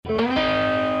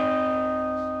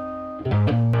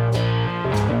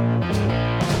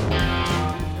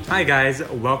Hi guys,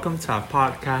 welcome to our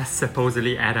podcast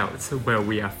Supposedly Adults, where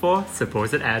we are four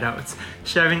supposed adults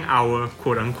sharing our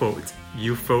quote-unquote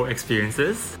youthful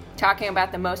experiences. Talking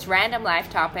about the most random life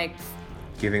topics.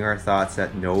 Giving our thoughts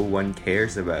that no one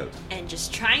cares about. And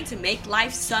just trying to make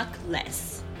life suck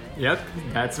less. Yep,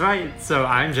 that's right. So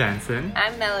I'm Jansen.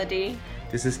 I'm Melody.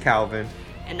 This is Calvin.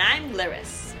 And I'm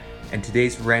Lyris. And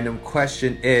today's random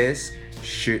question is,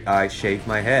 should I shave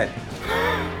my head?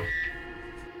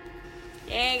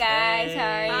 Hey guys, how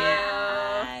are you?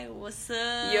 Hi, what's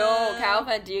up? Yo,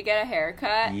 Calvin, do you get a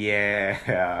haircut?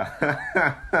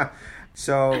 Yeah.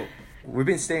 So, we've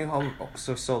been staying home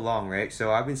so long, right?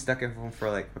 So I've been stuck at home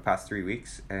for like the past 3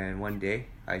 weeks, and one day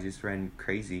I just ran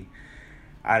crazy.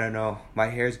 I don't know, my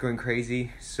hair's going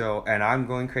crazy, and I'm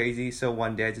going crazy, so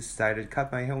one day I just decided to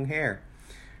cut my own hair.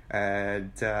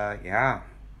 And yeah.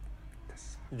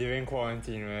 During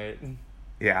quarantine, right?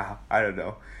 Yeah, I don't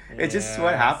know. It just, Yeah,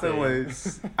 what happened same.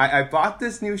 was, I bought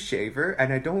this new shaver,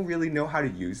 and I don't really know how to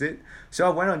use it. So I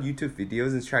went on YouTube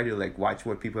videos and tried to, like, watch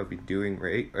what people have been doing,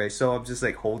 right? So I'm just,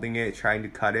 like, holding it, trying to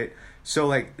cut it. So,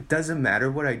 like, it doesn't matter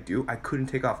what I do, I couldn't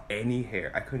take off any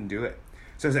hair. I couldn't do it.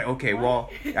 So I was like, okay,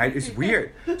 it's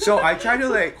weird. So I tried to,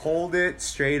 like, hold it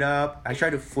straight up. I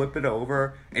tried to flip it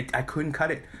over. I couldn't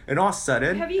cut it. And all of a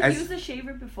sudden... Have you used a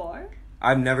shaver before?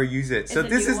 I've never used it. So It's a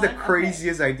this new is the one?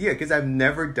 craziest idea because I've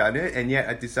never done it, and yet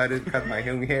I decided to cut my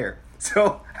own hair.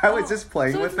 So I was just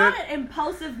playing so with it's not it. an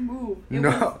impulsive move.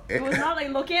 No. It was not like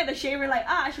looking at the shaver like,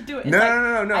 I should do it. It's No,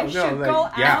 like, no, I should like, go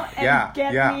yeah, out and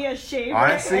get me a shaver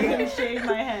Honestly, and then shave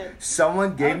my head.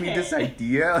 Someone gave me this Okay.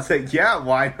 idea. I was like, yeah,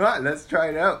 why not? Let's try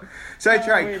it out. So I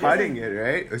tried wait, cutting it,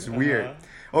 right? It was weird. Uh-huh.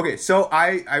 Okay, so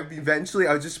I eventually,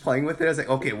 I was just playing with it. I was like,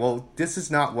 okay, well, this is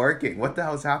not working. What the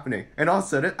hell is happening? And all of a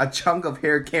sudden, a chunk of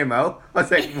hair came out. I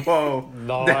was like, whoa,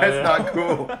 Lol. that's not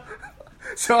cool.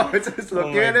 So I was just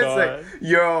looking my at it. It's God. like,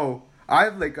 yo, I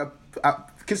have like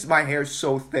because my hair is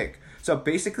so thick. So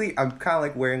basically, I'm kind of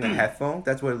like wearing a headphone.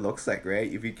 That's what it looks like,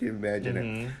 right? If you can imagine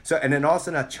it. So, and then all of a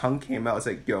sudden, a chunk came out. I was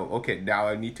like, yo, okay, now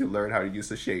I need to learn how to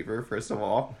use a shaver, first of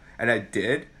all. And I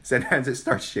did. So then I just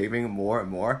start shaving more and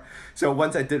more. So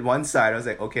once I did one side, I was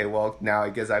like, okay, well, now I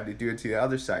guess I have to do it to the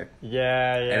other side.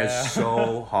 Yeah. And it's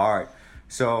so hard.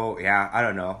 So, yeah, I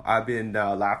don't know. I've been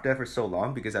laughed at for so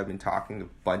long because I've been talking to a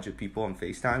bunch of people on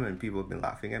FaceTime and people have been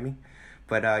laughing at me.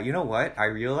 But you know what? I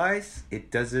realize it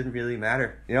doesn't really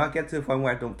matter. You know, I get to the point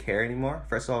where I don't care anymore.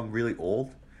 First of all, I'm really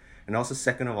old. And also,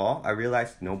 second of all, I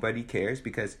realize nobody cares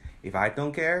because if I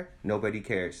don't care, nobody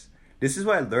cares. This is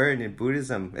what I learned in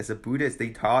Buddhism. As a Buddhist, they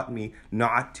taught me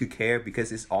not to care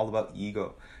because it's all about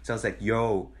ego. So I was like,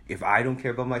 yo, if I don't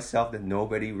care about myself, then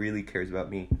nobody really cares about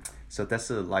me. So that's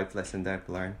the life lesson that I've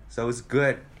learned. So it's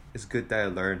good. It's good that I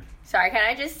learned. Sorry, can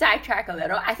I just sidetrack a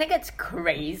little? I think it's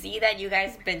crazy that you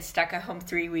guys have been stuck at home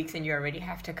 3 weeks and you already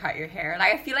have to cut your hair.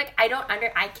 Like, I feel like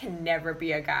I can never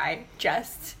be a guy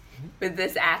just with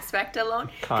this aspect alone.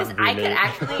 Because Can't I could relate.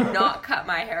 actually not cut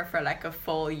my hair for like a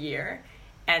full year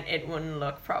and it wouldn't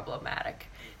look problematic.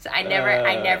 So I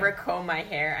never comb my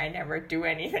hair. I never do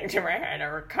anything to my hair. I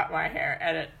never cut my hair,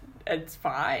 and it's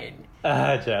fine.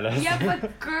 Jealous. Yeah,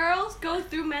 but girls go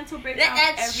through mental breakdowns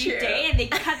That's every true. day and they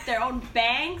cut their own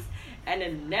bangs. And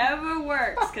it never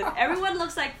works because everyone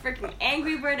looks like freaking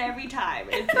Angry Bird every time.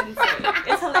 It's insane.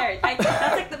 It's hilarious.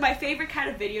 That's like my favorite kind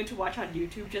of video to watch on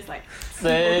YouTube. Just like people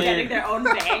Same. getting their own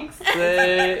bangs.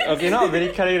 Okay, not really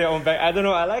cutting their own back. I don't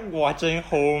know. I like watching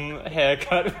home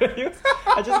haircut videos.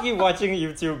 I just keep watching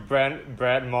YouTube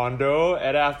Brad Mondo,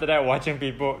 and after that, watching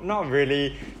people not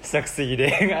really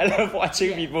succeeding. I love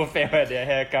watching people fail at their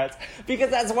haircuts because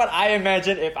that's what I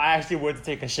imagine if I actually were to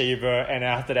take a shaver and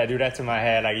after that do that to my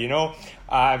hair. Like, you know,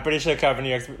 I'm pretty sure, Kevin,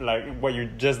 like what you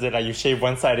just did, like you shave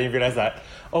one side and you realize that,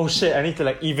 oh shit, I need to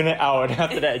like even it out, and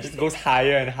after that it just goes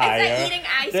higher and higher. It's like eating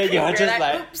ice Then cream. you're You're just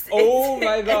like, like, oops, oh it's-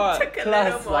 my it god. took a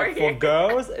Plus, little more like for here.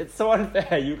 girls, it's so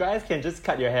unfair. You guys can just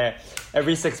cut your hair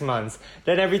every 6 months.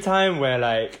 Then every time where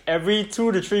like every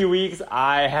 2 to 3 weeks,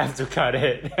 I have to cut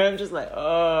it. I'm just like,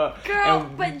 Girl,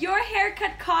 And- but your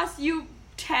haircut costs you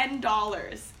 $10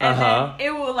 and Uh-huh. then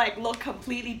it will like look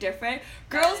completely different.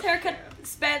 Girls' haircut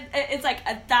it's like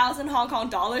 1,000 Hong Kong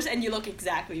dollars and you look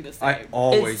exactly the same. I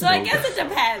always so I notice. guess it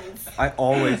depends. I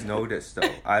always notice, though.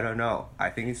 I don't know. I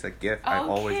think it's a gift. I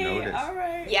always notice. All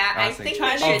right. Yeah, I Honestly. think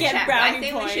Trying we to should. get I brownie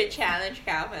think we points. should challenge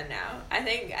Calvin now. I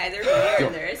think either me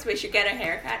or Lyris, we should get a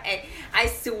haircut, and I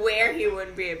swear he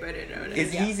wouldn't be able to notice.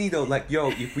 It's easy though. Like, yo,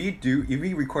 if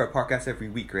we record a podcast every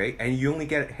week, right, and you only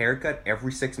get a haircut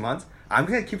every 6 months, I'm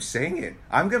gonna keep saying it.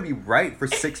 I'm gonna be right for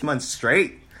 6 months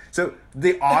straight. So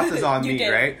the odds is on You me, did.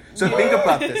 right? So think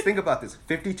about this.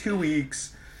 52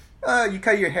 weeks, You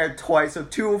cut your hair twice, so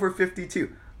 2/52.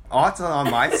 Odds are on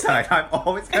my side. I'm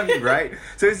always gonna be right.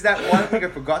 So it's that one thing I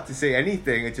forgot to say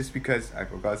anything. It's just because I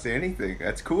forgot to say anything.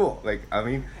 That's cool. Like, I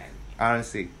mean,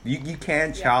 honestly, you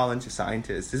can challenge a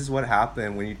scientist. This is what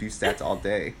happened when you do stats all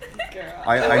day. Girl.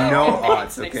 I know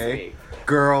odds, Next okay? week.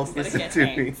 Girls, Gonna listen get to me.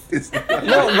 hands. It's not-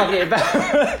 No, okay,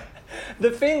 but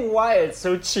the thing why it's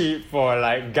so cheap for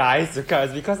like guys to cut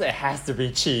is because it has to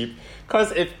be cheap.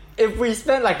 Cause if we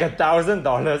spend like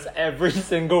 $1,000 every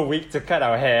single week to cut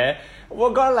our hair, we're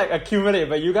gonna like accumulate.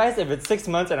 But you guys, if it's 6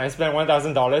 months and I spend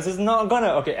 $1,000, it's not gonna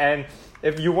okay. And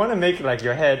if you want to make like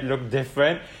your hair look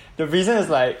different, the reason is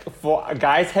like for a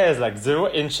guy's hair is like 0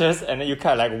 inches and then you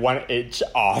cut like 1 inch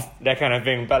off, that kind of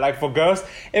thing. But like for girls,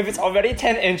 if it's already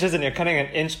 10 inches and you're cutting an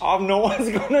inch off, no one's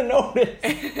gonna notice.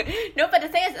 No, but the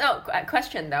thing is,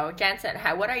 question though, Jansen,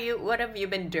 what have you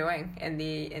been doing in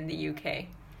the UK?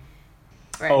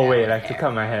 Right Oh now wait, with like to hair?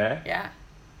 cut my hair? Yeah.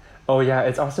 Oh yeah,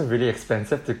 it's also really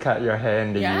expensive to cut your hair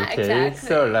in the Yeah, UK. exactly.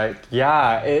 So like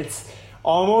yeah, it's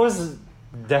almost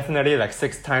definitely like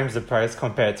 6 times the price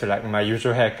compared to like my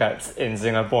usual haircuts in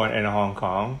Singapore and in Hong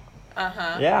Kong.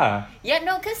 Yeah. Yeah,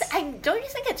 no, because don't you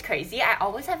think it's crazy? I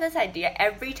always have this idea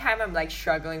every time I'm like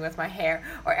struggling with my hair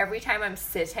or every time I'm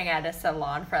sitting at a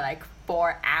salon for like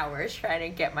 4 hours trying to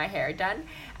get my hair done,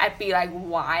 I'd be like,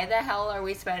 why the hell are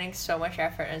we spending so much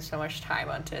effort and so much time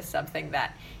onto something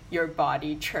that your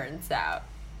body churns out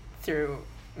through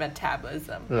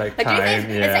metabolism? Like do you think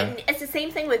time, it's the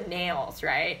same thing with nails,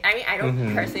 right? I mean, I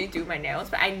don't personally do my nails,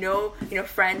 but I know,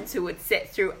 friends who would sit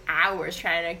through hours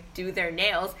trying to do their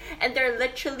nails, and they're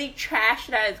literally trash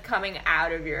that is coming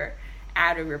out of your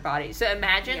body. So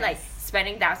imagine like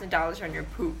spending $1,000 on your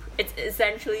poop. It's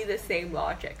essentially the same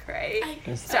logic, right?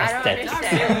 It's So I don't aesthetic.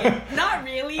 understand. Not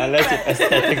really. Unless it's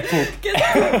aesthetic poop. Because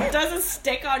poop doesn't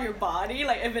stick on your body.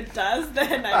 Like, if it does,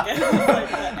 then I guess it's like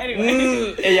that.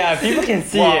 Anyway. Yeah, people can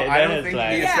see well, it. I Then don't it's think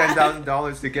like you spend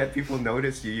 $1,000 to get people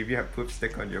notice you if you have poop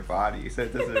stick on your body. So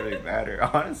it doesn't really matter,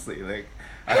 honestly. Like,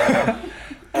 I don't know.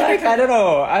 like I don't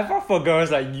know. I thought for girls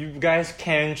like you guys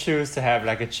can choose to have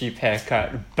like a cheap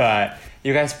haircut, but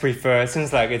you guys prefer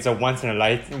since like it's a once in a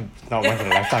lifetime,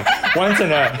 once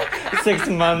in a 6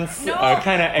 months No.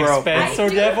 kind of Bro, expense. I So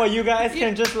do- therefore, you guys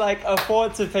can just like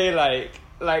afford to pay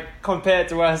like compared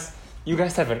to us. You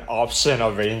guys have an option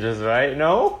of ranges, right?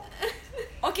 No.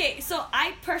 Okay, so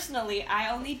I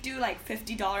only do like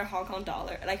 $50 Hong Kong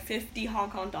dollar, like 50 Hong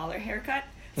Kong dollar haircut.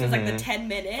 So it's like the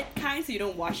 10-minute kind, so you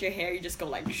don't wash your hair, you just go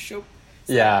like shoop.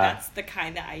 So Yeah. that's the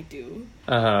kind that I do.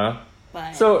 Uh huh.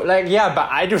 But So like yeah, but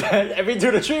I do that every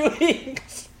 2 to 3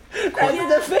 weeks.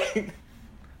 That's the thing.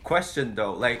 Question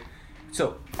though, like,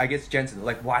 so I guess Jensen,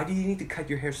 like, why do you need to cut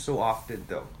your hair so often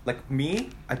though? Like me,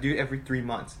 I do it every 3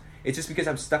 months. It's just because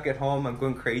I'm stuck at home, I'm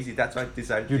going crazy. That's why I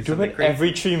decided to You do do something it crazy.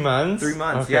 every 3 months. 3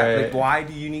 months, Okay. yeah. Like, why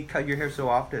do you need to cut your hair so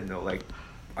often though? Like,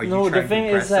 are No, you the trying thing to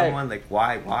impress is, like- someone? Like,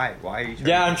 why are you trying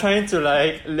Yeah, to I'm trying to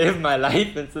like live my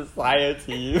life in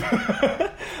society.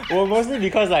 Well, mostly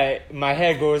because like my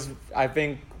hair goes, I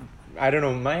don't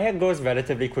know, my hair goes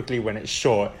relatively quickly when it's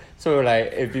short. So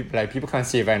like if you, like people can't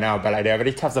see it right now, but like there are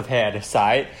already tufts of hair at the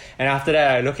side. And after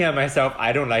that, like, looking at myself,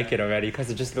 I don't like it already because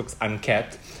it just looks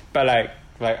unkept. But like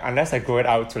unless I grow it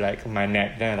out to like my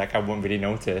neck, then like I won't really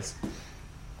notice.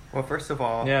 Well, first of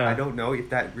all, Yeah. I don't know if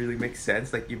that really makes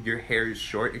sense. Like, if your hair is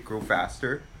short, it grows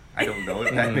faster. I don't know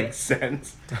if that makes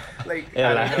sense. Like, Yeah,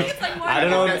 I like- don't know. it's like more I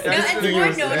don't know. No, It No, just it's Feels, more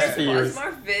it noticeable. feels. It's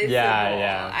more visible. Yeah,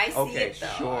 yeah. I see Okay, it though.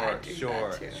 I sure, do sure,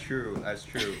 that too. true, that's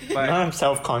true. Now But I'm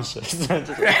self-conscious.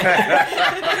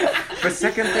 but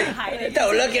second thing, hiding.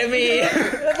 Don't look at me.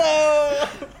 No.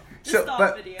 so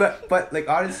stop video. but like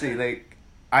honestly, like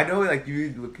I know like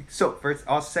you look. So first,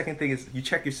 also second thing is you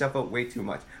check yourself out way too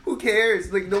much. Who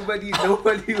cares? Like nobody look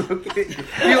at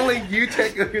you. Only you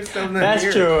check yourself in the That's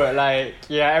mirror. true. Like,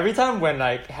 yeah, every time when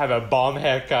like have a bomb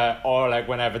haircut or like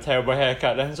when I have a terrible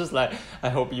haircut, then it's just like I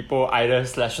hope people either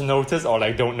 / notice or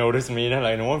like don't notice me. Then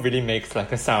like no one really makes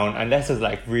like a sound unless it's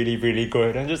like really really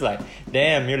good. And just like,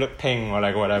 damn, you look pink or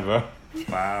like whatever.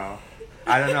 Wow.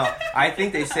 I don't know. I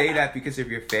think they say that because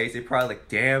of your face. They probably like,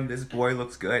 damn, this boy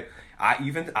looks good. I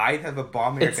have a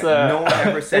bomb haircut. It's a No one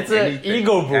ever said it's an anything.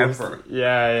 ego boost. Ever.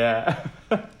 Yeah.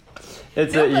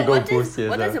 It's No, an but ego what boost. does, Yes,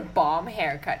 what does a bomb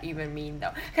haircut even mean though?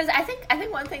 Because I think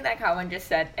one thing that Colin just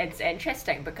said, it's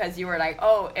interesting because you were like,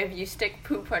 oh, if you stick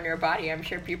poop on your body, I'm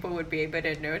sure people would be able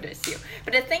to notice you.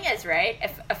 But the thing is, right?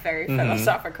 If a very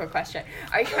philosophical question,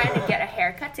 are you trying to get a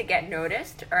haircut to get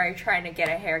noticed, or are you trying to get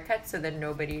a haircut so that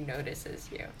nobody notices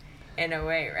you? in a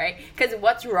way, right? Because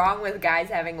what's wrong with guys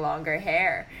having longer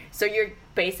hair? So you're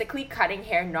basically cutting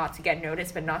hair not to get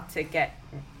noticed, but not to get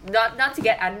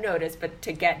unnoticed, but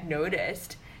to get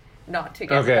noticed. Not to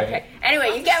get Okay.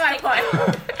 Anyway, you get my point.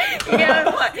 You get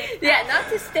my point. Yeah, not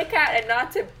to stick out and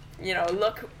not to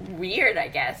look weird, I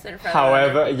guess, in front However,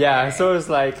 of other people, yeah, right? so it's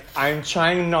like I'm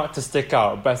trying not to stick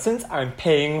out, but since I'm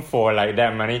paying for like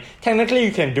that money, technically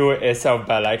you can do it yourself,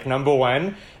 but like number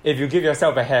one, if you give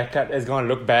yourself a haircut, it's gonna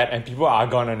look bad and people are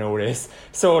gonna notice.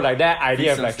 So like that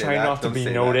idea of like trying not to be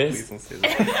noticed.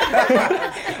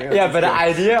 Yeah, but the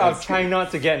idea of trying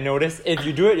not to get noticed, if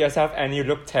you do it yourself and you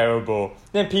look terrible,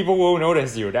 then people will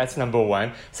notice you. That's number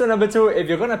one. So number two, if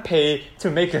you're gonna pay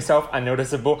to make yourself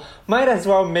unnoticeable, might as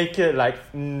well make it like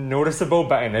noticeable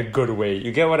but in a good way.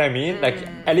 You get what I mean? Like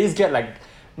at least get like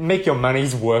make your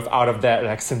money's worth out of that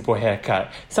like simple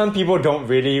haircut. Some people don't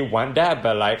really want that,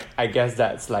 but like I guess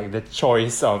that's like the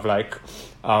choice of like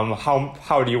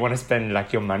how do you want to spend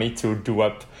like your money to do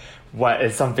up what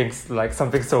is something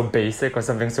so basic or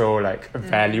something so like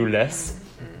valueless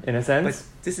in a sense.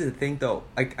 But this is the thing though.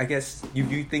 I guess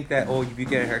you think that if you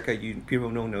get a haircut, people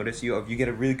don't notice you. Or if you get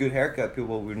a really good haircut,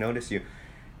 people will notice you.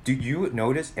 Do you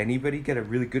notice anybody get a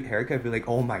really good haircut? Be like,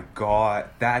 oh my god,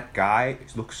 that guy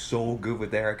looks so good with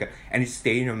the haircut, and it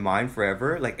stayed in your mind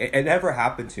forever. Like it never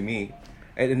happened to me.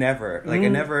 It never. Like I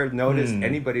never noticed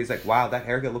anybody's like, wow, that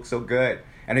haircut looks so good.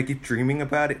 And I keep dreaming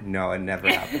about it. No, it never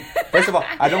happened. First of all,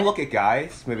 I don't look at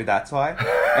guys. Maybe that's why.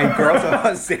 And girls don't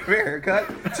have the same haircut.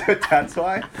 So that's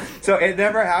why. So it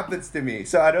never happens to me.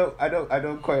 So I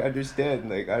don't quite understand.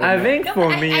 Like I don't know. think No, for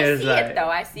but me I is see like it though.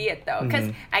 I see it though,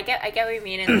 because I get what you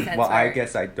mean in the sense. Well, I where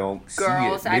guess I don't see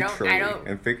girls, it I don't- literally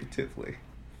and figuratively.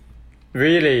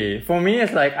 really, for me,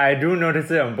 it's like I do notice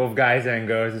it on both guys and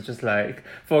girls. It's just like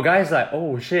for guys, like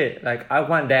oh shit, like I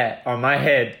want that on my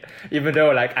head, even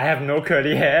though like I have no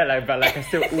curly hair, like but like I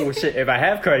still oh shit, if I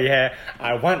have curly hair,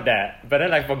 I want that. But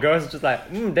then like for girls, it's just like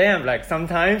damn, like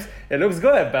sometimes it looks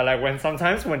good, but like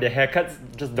sometimes when their haircuts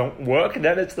just don't work,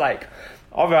 then it's like,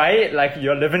 all right, like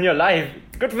you're living your life,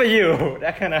 good for you,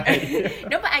 that kind of idea.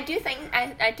 No, but I do think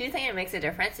it makes a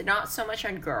difference. Not so much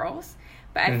on girls,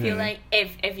 but I feel like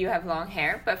if you have long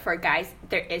hair, but for guys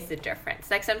there is a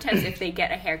difference. Like sometimes if they get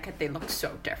a haircut, they look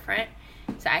so different.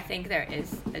 So I think there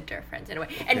is a difference in a way,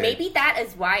 and Okay. maybe that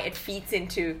is why it feeds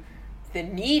into the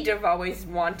need of always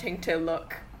wanting to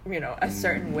look, a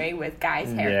certain way with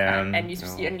guys' haircut, Yeah.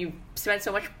 and you spend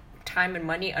so much time and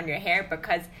money on your hair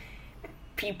because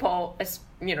people,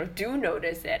 do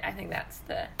notice it. I think that's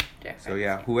the difference. So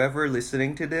yeah, whoever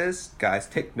listening to this, guys,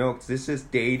 take notes. This is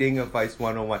dating advice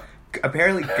 101.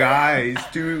 Apparently, girls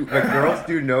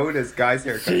do notice guys'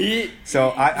 haircuts. See?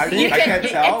 So I can't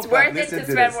tell. It's but worth it listen to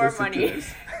to spend this, more listen to money.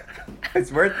 this.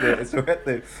 It's worth it. It's worth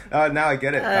it. Now I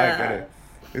get it.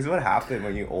 This is what happened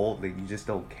when you're old. Like you just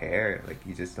don't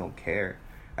care.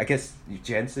 I guess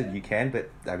Jensen, you can, but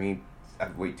I mean,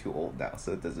 I'm way too old now,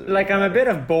 so it doesn't. Like really I'm a matter. bit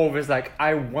of both. It's like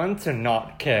I want to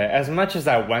not care as much as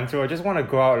I want to. I just want to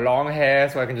grow out long hair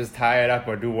so I can just tie it up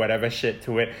or do whatever shit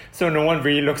to it. So no one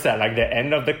really looks at like the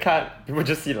end of the cut. People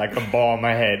just see like a ball on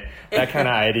my head. That kind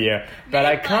of idea. But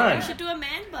I Man bun. can't. You should do a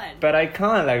man bun. But I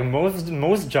can't. Like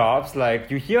most jobs,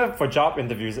 like you hear for job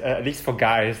interviews, at least for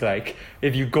guys, like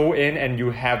if you go in and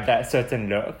you have that certain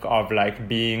look of like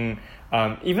being.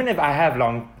 Even if I have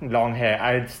long hair,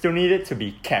 I still need it to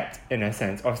be kept in a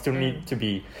sense, or still need to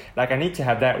be like I need to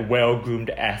have that well-groomed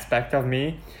aspect of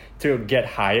me to get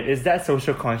hired. Is that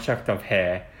social construct of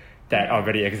hair that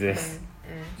already exists?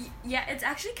 Yeah, it's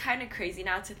actually kind of crazy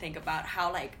now to think about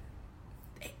how like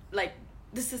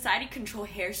the society control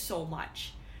hair so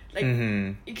much. Like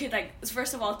you could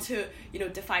first of all to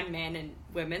define men and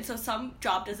women. So some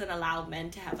job doesn't allow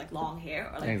men to have like long hair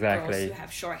or like Exactly. girls who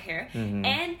have short hair.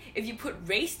 And if you put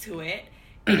race to it,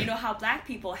 and you know how black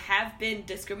people have been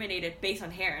discriminated based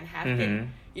on hair and have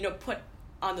been put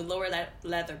on the lower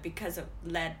leather because of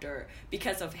lead or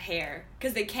because of hair,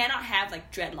 because they cannot have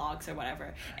like dreadlocks or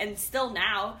whatever. And still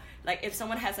now, like if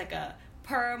someone has like a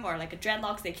perm or like a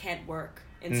dreadlocks, they can't work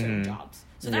in certain jobs.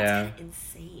 So that's Yeah. kind of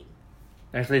insane.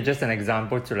 Actually, just an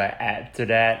example to like add to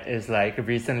that is like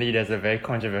recently there's a very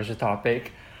controversial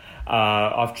topic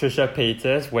of Trisha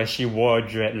Paytas where she wore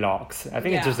dreadlocks. I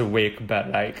think it's Yeah. just a wig, but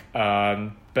like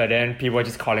but then people are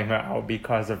just calling her out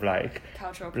because of like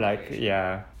Cultural like appropriation.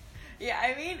 yeah. Yeah,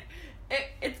 I mean,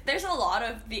 there's a lot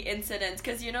of the incidents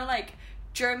because like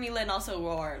Jeremy Lin also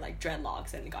wore like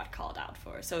dreadlocks and got called out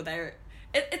for. So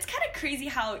it's kind of crazy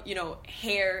how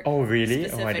hair. Oh really?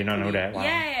 Oh, I did not know specifically- that. Wow.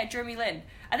 Yeah, Jeremy Lin.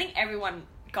 I think everyone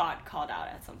got called out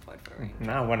at some point for wearing.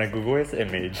 Now I want to Google his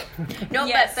image. No,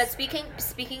 Yes. but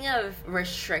speaking of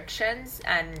restrictions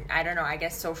and I don't know, I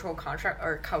guess social contract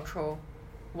or cultural,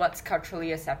 what's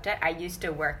culturally accepted. I used to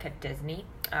work at Disney,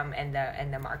 in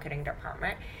the marketing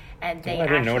department, and they I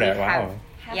didn't know actually that. have. Wow.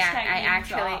 Yeah, Hashtag I name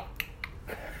actually. drop.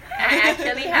 I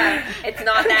actually have. It's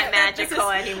not that magical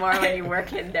anymore when you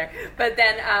work in there. But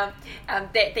then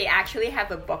they actually have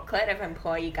a booklet of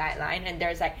employee guideline, and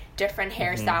there's like different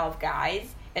hairstyle of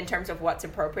guys in terms of what's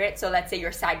appropriate. So let's say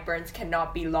your sideburns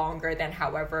cannot be longer than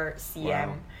however cm.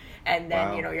 Wow. And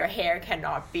then, Wow. your hair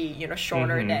cannot be,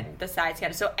 shorter than the sides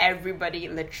can. So everybody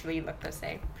literally look the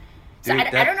same. So Dude,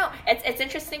 I don't know. It's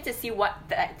interesting to see what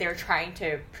they're trying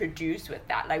to produce with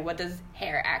that. Like, what does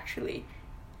hair actually...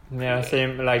 Yeah,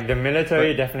 same. Like the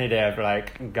military, definitely they have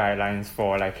like guidelines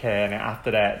for like hair, and then after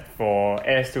that for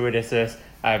air stewardesses,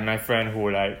 I have my friend who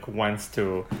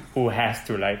has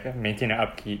to like maintain an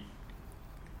upkeep.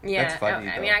 Yeah, That's funny,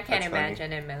 I though. mean, I can't That's funny.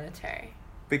 imagine in military.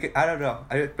 Because I don't know.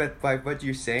 But by what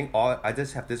you're saying, I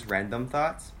just have this random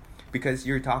thoughts. Because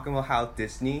you're talking about how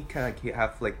Disney kind of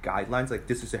have like guidelines, like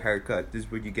this is a haircut, this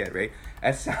is what you get, right?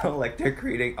 It sounds like they're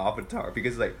creating Avatar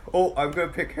because like, oh, I'm gonna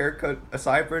pick haircut, a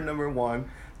sideburn number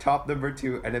 1, top number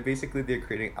 2, and then basically they're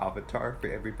creating Avatar for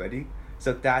everybody.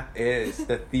 So that is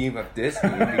the theme of Disney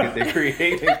because they're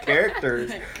creating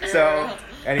characters. So,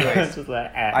 anyways, Just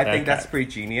like, I think that's haircut.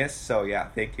 pretty genius. So yeah,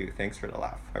 thank you, thanks for the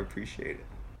laugh, I appreciate it.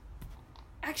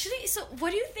 Actually, so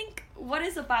what do you think? What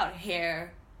is about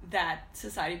hair that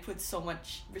society puts so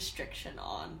much restriction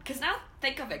on? Because now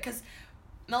think of it, because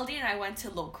Melody and I went to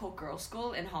local girls'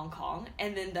 school in Hong Kong,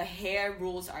 and then the hair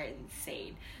rules are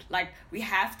insane. Like, we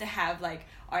have to have like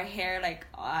our hair like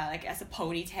as a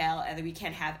ponytail, and then we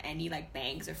can't have any like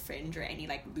bangs or fringe or any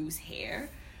like loose hair.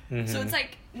 So it's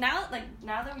like now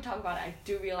that we talk about it, I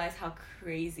do realize how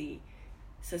crazy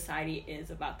society is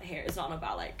about the hair. It's not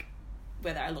about like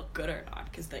whether I look good or not,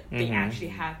 because like they actually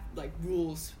have like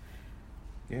rules,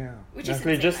 Yeah. which is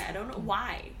Actually, insane. just- I don't know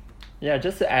why. Yeah,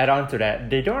 just to add on to that,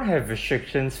 they don't have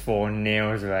restrictions for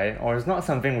nails, right? Or it's not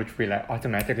something which we like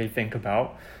automatically think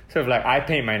about. So if like I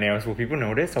paint my nails, will people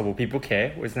notice or will people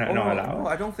care? Or is that not allowed? No,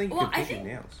 I don't think you Well, can I paint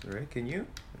your think- nails, right? Can you?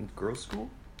 In girls' school?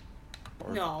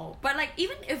 Or- No, but like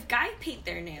even if guys paint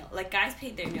their nails,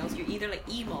 you're either like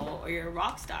emo or you're a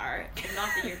rock star, and not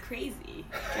that you're crazy.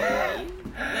 Do you know what I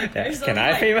mean? Like, Yeah, there's can only,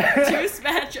 I like, paint my- two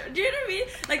spatula? Do you know what I mean?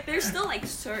 Like there's still like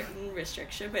certain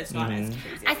restriction, but it's not as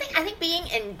crazy. I think being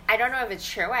in, I don't know if it's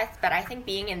true, but I think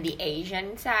being in the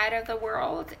Asian side of the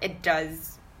world, it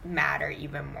does matter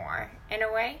even more in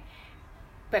a way.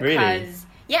 Because Really?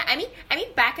 yeah, I mean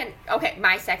back in, okay,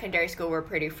 my secondary school were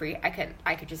pretty free. I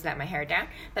could just let my hair down.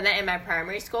 But then in my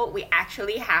primary school, we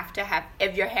actually have to have,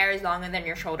 if your hair is longer than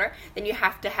your shoulder, then you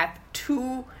have to have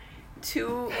two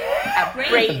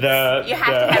braids. The- You have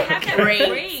to the- have braids.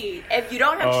 Braids. If you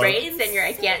don't have Oh. braids, then you're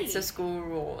Insane. against the school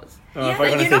rules. Oh, I Yeah, thought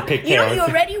you were You gonna know, say you pigtails.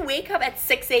 already wake up at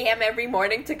 6 a.m. every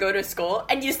morning to go to school,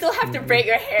 and you still have to braid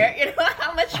your hair. You know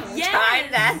how much Yes.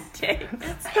 time that takes.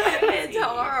 That's crazy. It's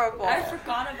horrible. I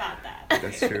forgot about that.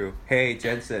 That's true. Hey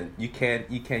Jensen, you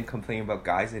can't complain about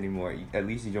guys anymore. At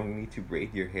least you don't need to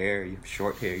braid your hair. You have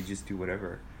short hair. You just do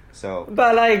whatever. So.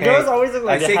 But like Hey, girls always look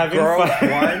like I they're say having girl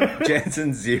fun. 1,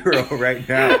 Jensen 0 right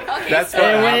now. Okay, That's so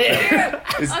what Hey, wait. happened.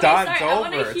 It's Okay, done. sorry, It's I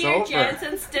want over. to It's hear over.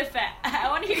 Jensen's defense. I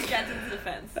want to hear Jensen's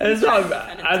defense. It's not.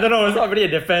 I don't know. It's not really a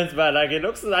defense, but like it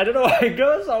looks. I don't know why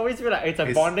girls always feel like it's a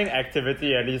It's- bonding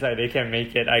activity. At least like they can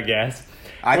make it, I guess.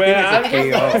 I think Where it's a I'm-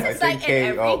 Because KO. this I is think like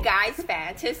in KO. every guy's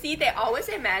fantasy. They always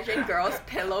imagine girls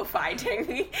pillow fighting,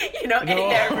 in No.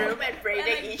 their room and braiding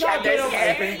And, like, each don't other's do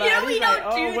hair. anything, You know, but we it's don't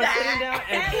like, do oh, we're sitting down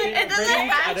that. and It doesn't braiding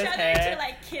each happen. other's other hair. to,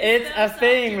 like, kiss It's them, a so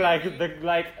thing, cute. like the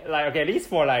like okay, at least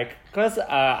for like, cause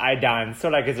I dance, so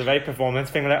like it's a very performance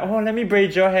thing. Like, oh, let me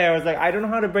braid your hair. I was like, I don't know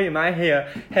how to braid my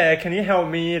hair. Hair, can you help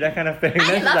me? That kind of thing.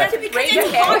 I That's love like, to Because braid your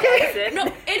it's hair. hard. Jason. No,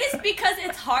 it is because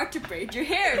it's hard to braid your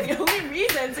hair. The only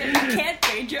reason is if you can't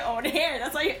braid your own hair.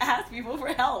 That's why you ask people for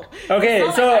help. Okay, It's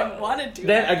not so like I want to do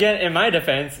then that. again, in my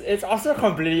defense, it's also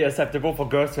completely acceptable for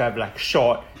girls to have like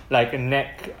short, like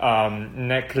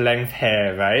neck length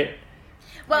hair, right?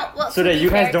 Well, So to that be you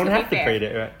guys fair- don't to be have to fair- braid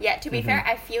it, right? Yeah, to be fair,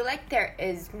 I feel like there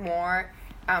is more.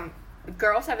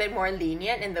 Girls have been more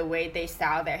lenient in the way they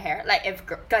style their hair. Like if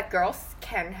like girls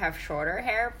can have shorter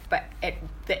hair, but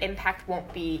the impact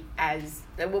won't be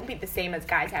the same as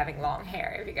guys having long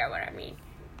hair. If you get what I mean.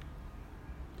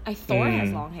 Thor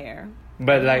has long hair.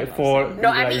 But like for No,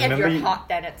 I like, mean if remember you're you- hot,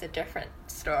 then it's a different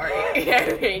story.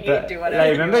 I mean, you but, do whatever. like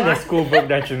you remember the want. school book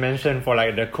that you mentioned for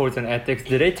like the codes and ethics?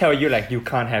 Did they tell you like you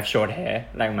can't have short hair,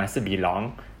 like must it be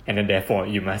long, and then therefore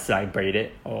you must like braid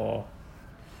it or?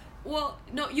 Well,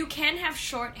 no, you can have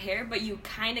short hair, but you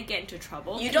kind of get into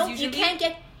trouble. You 'cause don't. You can't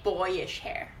get boyish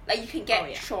hair. Like you can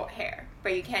get short hair,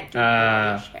 but you can't do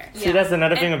Ah. boyish hair. See, that's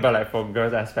another thing about like for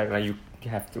girls aspect, like you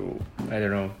have to, I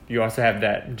don't know, you also have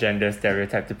that gender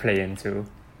stereotype to play into.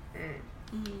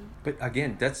 But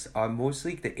again, that's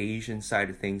mostly the Asian side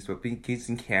of things. But because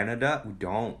in Canada, we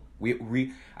don't.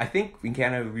 I think in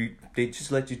Canada they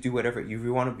just let you do whatever. If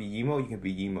you want to be emo, you can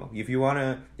be emo. If you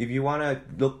wanna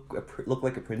look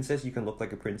like a princess, you can look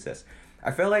like a princess.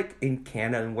 I feel like in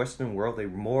Canada and Western world, they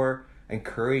more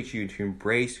encourage you to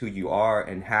embrace who you are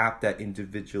and have that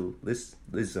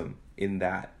individualism in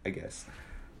that, I guess.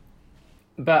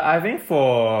 But I think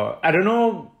I don't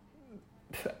know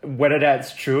whether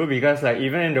that's true, because like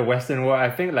even in the Western world, I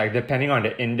think like depending on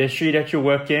the industry that you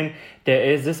work in, there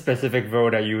is this specific role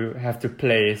that you have to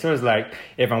play. So it's like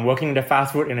if I'm working in the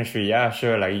fast food industry, yeah,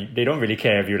 sure, like they don't really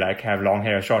care if you like have long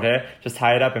hair or short hair, just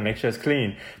tie it up and make sure it's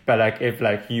clean. But like if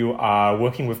like you are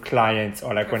working with clients,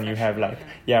 or like when you have like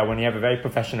when you have a very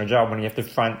professional job, when you have to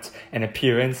front an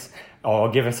appearance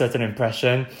or give a certain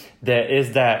impression, there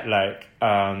is that like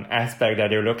aspect that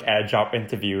they look at job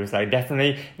interviews. Like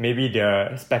definitely maybe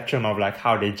the spectrum of like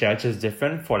how they judge is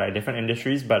different for like different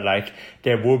industries, but like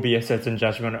there will be a certain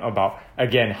judgment about,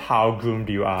 again, how groomed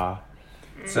you are.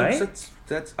 So Right?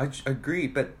 that's I agree,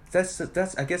 but that's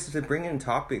I guess to bring in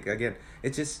topic again.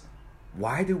 It's just,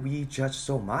 why do we judge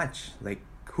so much? Like,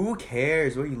 who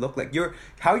cares what you look like?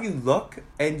 How you look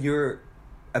and your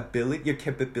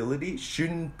capability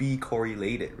shouldn't be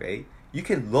correlated, right? You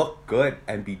can look good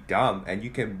and be dumb, and you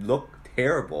can look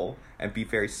terrible and be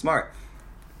very smart.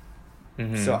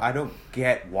 So I don't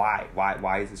get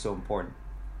why is it so important?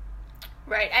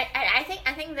 Right.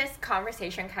 I think this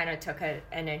conversation kind of took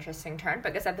an interesting turn,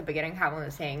 because at the beginning Calvin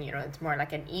was saying, it's more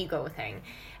like an ego thing.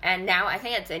 And now I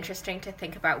think it's interesting to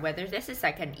think about whether this is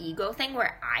like an ego thing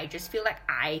where I just feel like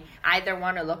I either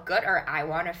want to look good or I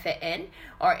want to fit in,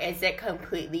 or is it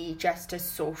completely just a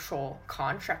social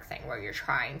construct thing where you're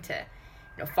trying to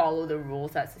follow the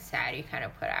rules that society kind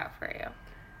of put out for you.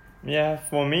 Yeah,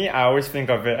 for me, I always think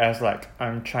of it as like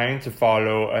I'm trying to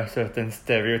follow a certain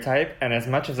stereotype, and as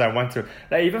much as I want to,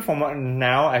 like even for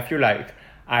now, I feel like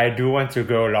I do want to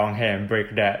grow long hair and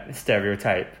break that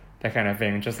stereotype, that kind of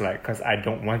thing, just like because I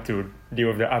don't want to deal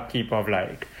with the upkeep of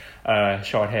like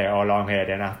short hair or long hair.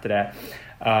 Then after that,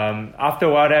 after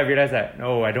a while, I realized that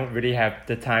no, I don't really have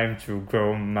the time to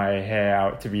grow my hair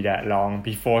out to be that long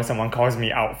before someone calls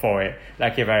me out for it.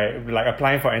 Like if I like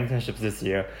applying for internships this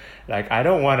year, like I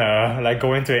don't want to like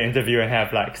go into an interview and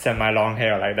have like semi-long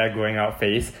hair, like that growing out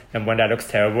face. Number one, that looks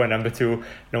terrible, and number two,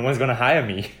 no one's gonna hire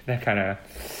me. That kind of,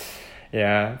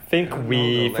 I think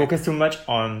we focus too much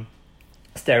on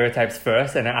stereotypes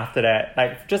first, and then after that,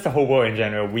 like just the whole world in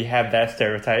general, we have that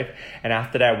stereotype, and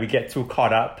after that we get too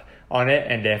caught up on it,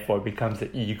 and therefore it becomes an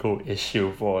ego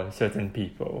issue for certain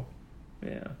people.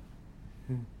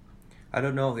 I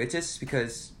don't know. It's just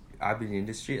because I've been in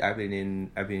industry. I've been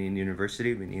in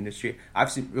university. I've been in industry.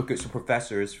 I've seen so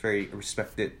professor is very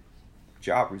respected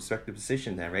job, respected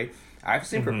position there, right? I've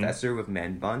seen professor with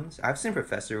man buns. I've seen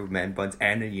professor with man buns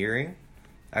and an earring.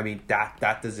 I mean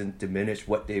that doesn't diminish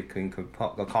what they can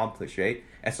accomplish, right?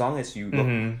 As long as you look,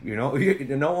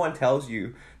 no one tells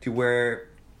you to wear,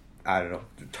 I don't know,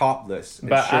 topless and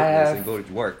shirtless and go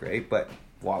to work, right? But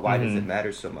why does it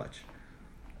matter so much?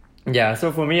 Yeah,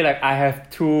 so for me, like I have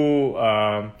two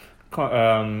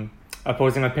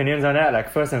opposing opinions on that.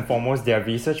 Like first and foremost, they are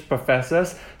research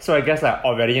professors, so I guess like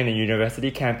already in the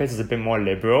university campus is a bit more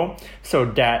liberal, so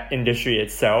that industry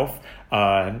itself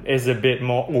is a bit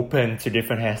more open to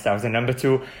different hairstyles. And number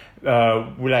two,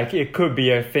 like it could be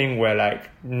a thing where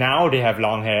like now they have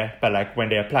long hair, but like when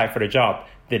they apply for the job,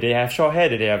 did they have short hair?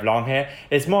 Did they have long hair?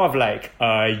 It's more of like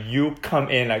you come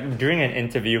in, like during an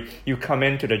interview, you come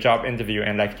into the job interview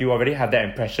and like you already have that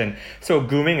impression. So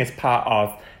grooming is part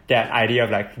of that idea of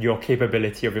like your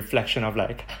capability, a reflection of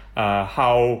like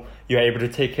how you're able to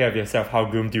take care of yourself, how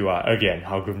groomed you are.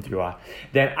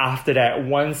 Then after that,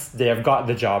 once they have got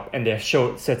the job and they have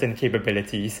showed certain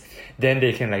capabilities, then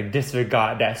they can like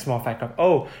disregard that small fact of,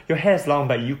 oh, your hair is long,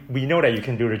 but we know that you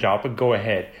can do the job, but go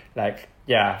ahead. Like,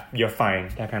 yeah, you're fine,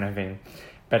 that kind of thing.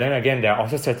 But then again, there are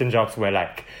also certain jobs where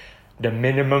like the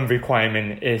minimum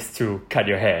requirement is to cut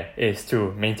your hair, is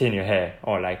to maintain your hair,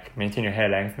 or like maintain your hair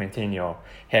length, maintain your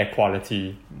hair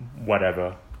quality,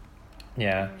 whatever.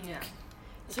 Yeah.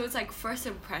 So it's like first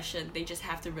impression, they just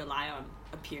have to rely on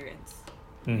appearance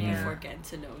Mm-hmm. before getting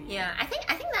to know you. Yeah, I think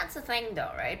that's the thing though,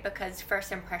 right? Because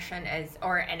first impression is,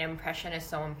 or an impression is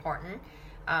so important.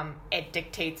 It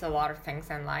dictates a lot of things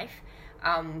in life.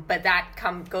 But that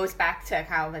goes back to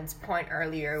Calvin's point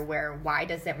earlier, where why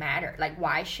does it matter? Like,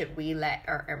 why should we let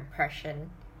our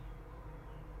impression,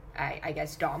 I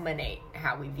guess, dominate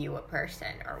how we view a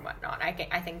person or whatnot?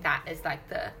 I think that is like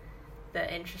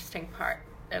the interesting part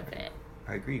of it.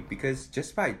 I agree, because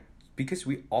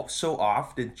we so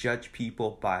often judge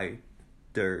people by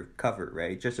their cover,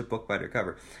 right? Just a book by their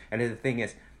cover. And then the thing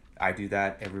is, I do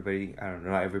that. Everybody, I don't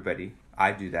know, not everybody.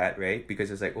 I do that, right?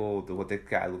 Because it's like, oh, this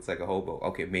guy looks like a hobo.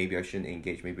 Okay, maybe I shouldn't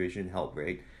engage. Maybe I shouldn't help,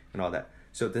 right? And all that.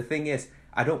 So the thing is,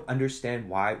 I don't understand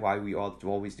why we all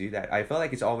always do that. I feel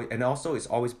like it's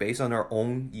always based on our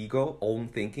own ego, own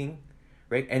thinking,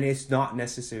 right? And it's not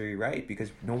necessarily right,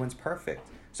 because no one's perfect.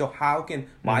 So how can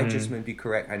my judgment be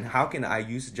correct? And how can I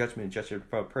use the judgment and judge a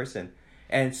person?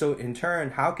 And so in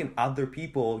turn, how can other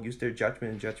people use their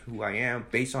judgment and judge who I am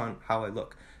based on how I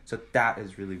look? So that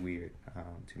is really weird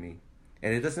to me.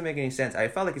 And it doesn't make any sense. I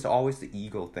felt like it's always the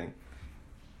ego thing.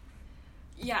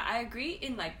 Yeah, I agree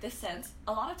in like this sense.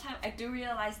 A lot of time I do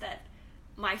realize that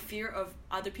my fear of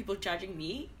other people judging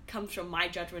me comes from my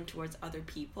judgment towards other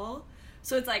people.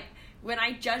 So it's like when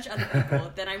I judge other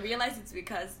people, then I realize it's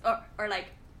because or like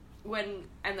when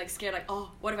I'm like scared, like,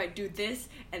 oh, what if I do this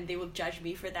and they will judge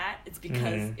me for that? It's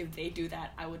because if they do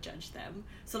that, I will judge them.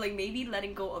 So like maybe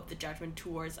letting go of the judgment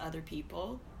towards other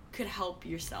people could help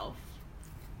yourself.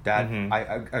 That I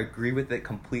agree with it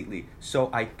completely.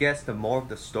 So I guess the moral of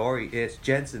the story is,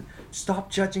 Jensen, stop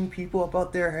judging people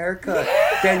about their haircut.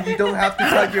 Then you don't have to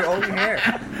cut your own hair.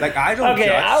 Like, I don't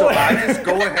judge, I just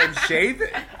go ahead and shave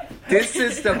it. This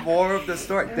is the moral of the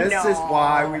story. This is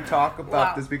why we talk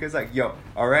about this, because like, yo,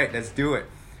 all right, let's do it.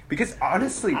 Because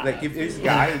honestly, like, if this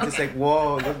guy is just like,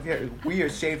 whoa, look here, we are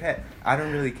shaved head, I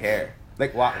don't really care.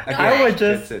 Like, wow. Again, I would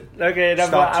just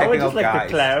stop I would checking just out like guys. to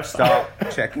clarify. Stop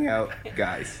checking out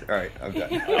guys. All right, I'm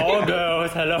done. All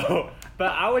girls, hello.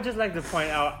 But I would just like to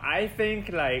point out, I think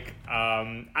like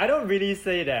I don't really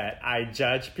say that I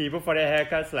judge people for their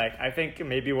haircuts. Like, I think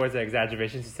maybe it was an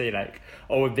exaggeration to say like,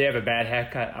 oh, if they have a bad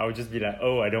haircut, I would just be like,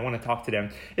 oh, I don't want to talk to them.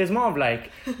 It's more of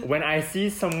like when I see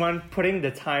someone putting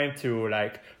the time to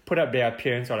like put up their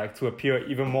appearance or like to appear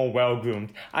even more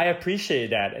well-groomed, I appreciate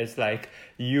that. It's like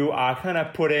you are kind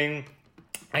of putting,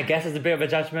 I guess it's a bit of a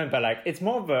judgment, but like it's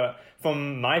more of a,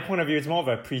 from my point of view, it's more of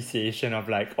an appreciation of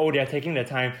like, oh, they're taking the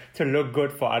time to look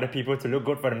good for other people, to look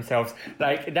good for themselves.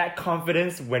 Like that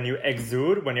confidence when you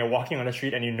exude, when you're walking on the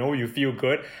street and you know you feel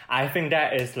good, I think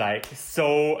that is like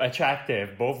so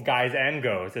attractive, both guys and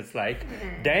girls. It's like,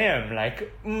 damn,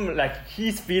 like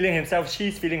he's feeling himself,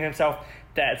 she's feeling himself.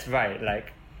 That's right.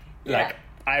 Like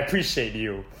I appreciate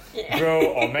you,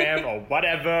 bro or ma'am or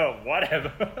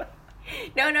whatever.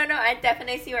 No, I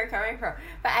definitely see where you're coming from.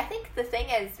 But I think the thing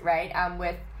is, right,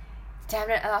 with... Damn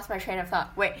it, I lost my train of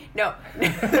thought. Wait, no.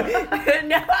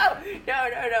 No.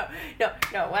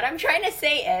 What I'm trying to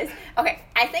say is, okay,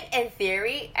 I think in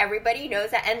theory, everybody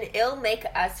knows that, and it'll make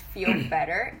us feel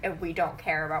better if we don't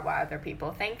care about what other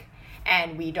people think,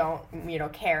 and we don't,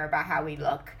 care about how we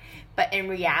look. But in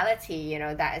reality,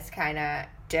 that is kind of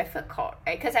difficult,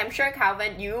 right? Because I'm sure,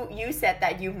 Calvin, you said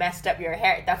that you messed up your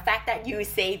hair. The fact that you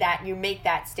say that, you make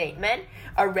that statement,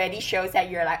 already shows that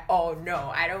you're like, oh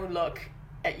no, I don't look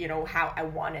how I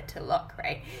want it to look,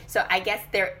 right? So I guess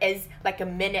there is like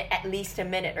at least a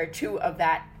minute or two of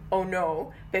that, oh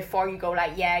no, before you go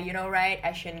like, yeah, right,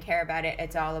 I shouldn't care about it,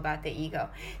 it's all about the ego.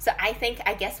 So I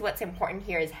guess what's important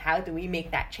here is, how do we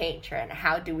make that change, right? And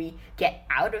how do we get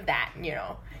out of that,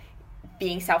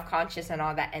 being self-conscious and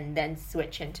all that, and then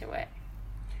switch into it?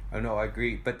 Oh no, I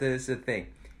agree. But this is the thing.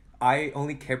 I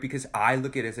only care because I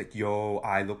look at it as like, yo,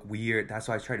 I look weird. That's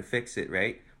why I try to fix it,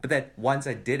 right? But then once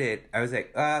I did it, I was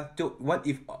like, what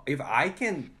if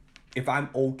I'm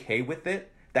okay with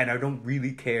it, then I don't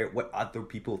really care what other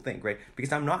people think, right?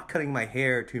 Because I'm not cutting my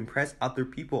hair to impress other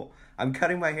people. I'm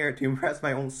cutting my hair to impress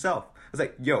my own self. I was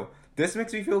like, yo, this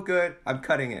makes me feel good, I'm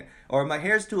cutting it. Or my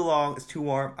hair's too long, it's too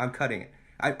warm, I'm cutting it.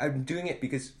 I'm doing it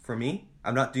because for me.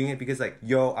 I'm not doing it because like,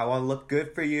 yo, I want to look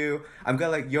good for you. I'm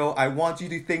gonna like, yo, I want you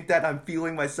to think that I'm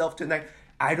feeling myself tonight.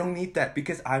 I don't need that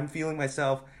because I'm feeling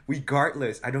myself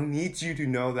regardless. I don't need you to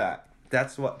know that.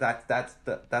 That's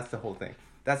the whole thing.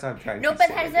 That's what I'm trying to say. No,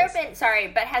 but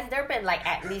has there been like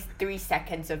at least 3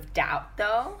 seconds of doubt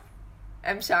though?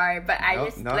 I'm sorry, but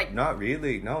not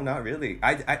really. No, not really.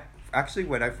 I actually,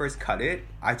 when I first cut it,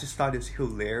 I just thought it was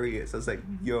hilarious. I was like,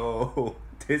 yo,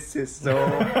 this is so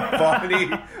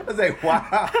funny. I was like,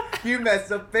 wow, you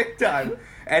messed up big time.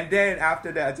 And then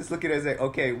after that, I just look at it and say,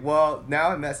 okay, well, now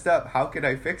I messed up. How can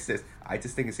I fix this? I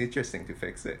just think it's interesting to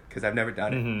fix it because I've never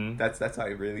done it. That's how I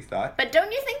really thought. But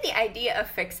don't you think the idea of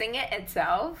fixing it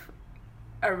itself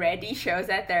already shows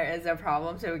that there is a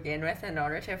problem to begin with in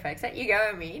order to fix it. You get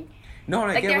what I mean? No,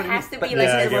 I Like, get there what has it means, to be, but like,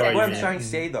 Yeah, I a get what what you I'm trying to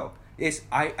mean. say though is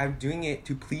I'm doing it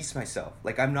to please myself.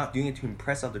 Like, I'm not doing it to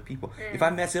impress other people. Mm. If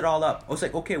I mess it all up, I was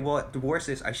like, okay, well, the worst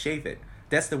is I shave it.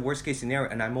 That's the worst case scenario,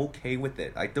 and I'm okay with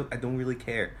it. I don't really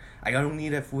care. I don't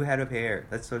need a full head of hair.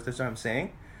 That's what I'm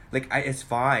saying. Like, it's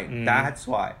fine. That's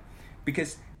why,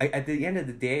 because at the end of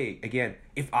the day, again,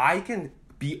 if I can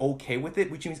be okay with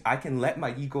it, which means I can let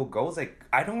my ego go. It's like,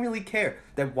 I don't really care.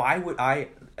 Then why would I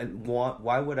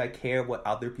care what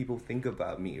other people think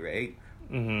about me, right?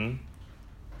 Mm-hmm.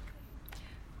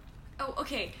 Oh,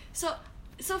 okay. So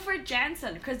for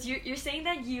Jansen, because you're saying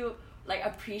that you like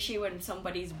appreciate when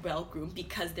somebody's well groomed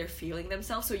because they're feeling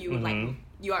themselves, so you like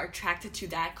you are attracted to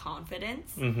that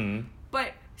confidence. Mm-hmm.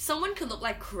 But someone could look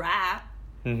like crap,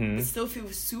 Mm-hmm. but still feel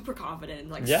super confident,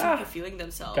 like Yeah. super feeling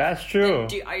themselves. That's true.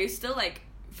 Then are you still like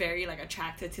very like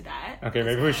attracted to that? Okay,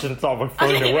 maybe we shouldn't talk about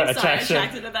throwing Okay, the word I'm sorry, attraction.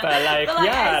 attracted to that. But like, But, like,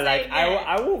 yeah, I like say, I, yeah.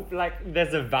 I will like.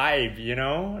 There's a vibe, you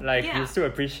know. Like Yeah. you still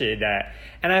appreciate that,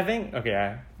 and I think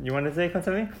okay. You want to say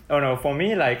something? Oh no, for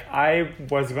me, like I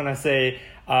was gonna say,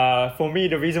 for me,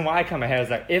 the reason why I cut my hair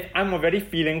is like if I'm already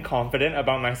feeling confident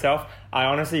about myself, I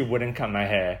honestly wouldn't cut my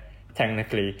hair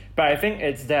technically. But I think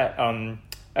it's that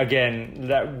again,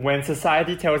 that when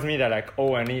society tells me that like,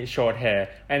 oh, I need short hair,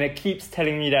 and it keeps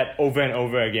telling me that over and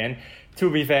over again, to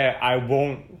be fair, I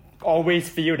won't always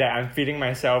feel that I'm feeling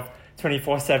myself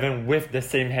 24/7 with the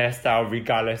same hairstyle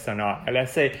regardless or not. Like,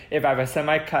 let's say if I have a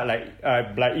semi-cut,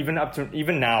 like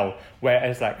even now, where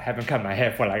it's like I haven't cut my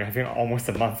hair for like I think almost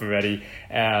a month already.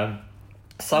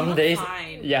 Some look days,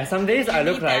 fine. yeah, some days I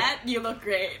look need like. that, you look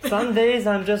great. Some days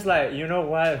I'm just like, you know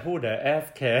what, who the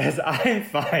F cares? I'm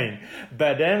fine.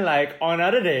 But then like on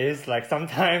other days, like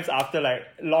sometimes after like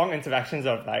long interactions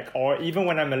of like, or even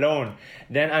when I'm alone,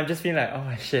 then I'm just feeling like,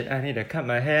 oh shit, I need to cut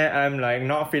my hair. I'm like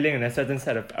not feeling in a certain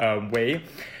set of way.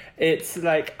 It's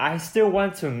like I still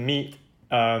want to meet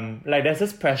like there's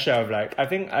this pressure of like I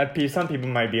think some people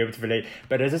might be able to relate,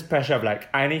 but there's this pressure of like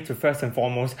I need to first and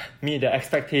foremost meet the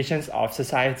expectations of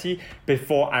society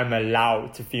before I'm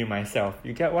allowed to feel myself.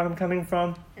 You get what I'm coming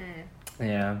from?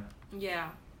 Yeah. Yeah,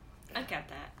 I get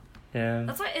that. Yeah.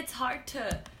 That's why it's hard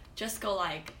to just go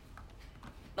like,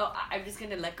 oh, I'm just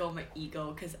gonna let go of my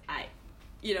ego because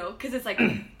because it's like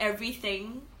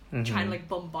everything trying to like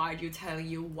bombard you, telling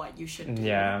you what you should do.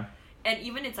 Yeah. And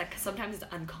even it's like sometimes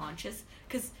it's unconscious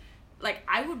because like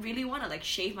I would really want to like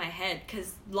shave my head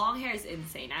because long hair is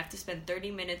insane. I have to spend 30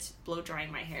 minutes blow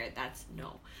drying my hair. That's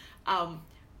no.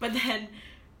 But then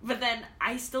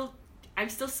I'm still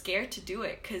scared to do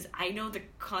it because I know the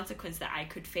consequence that I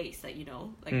could face, that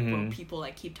like when people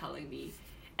like keep telling me.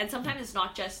 And sometimes it's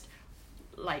not just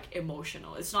like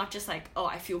emotional. It's not just like, oh,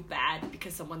 I feel bad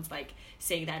because someone's like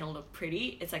saying that I don't look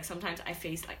pretty. It's like sometimes I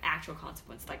face like actual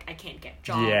consequence, like I can't get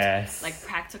jobs. Yes. Like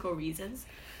practical reasons.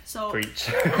 So Preach.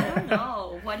 I don't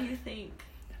know. What do you think?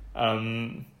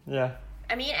 Yeah.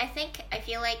 I mean, I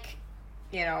feel like,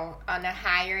 on a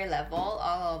higher level,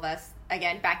 all of us,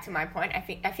 again, back to my point, I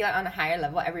feel like on a higher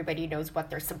level, everybody knows what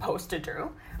they're supposed to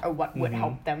do or what would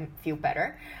help them feel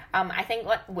better. I think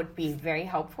what would be very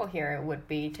helpful here would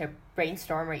be to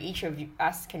brainstorm, or each of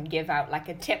us can give out like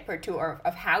a tip or two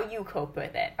of how you cope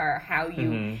with it, or how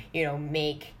you,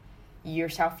 make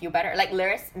yourself feel better. Like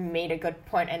Lyris made a good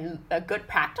point, and a good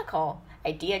practical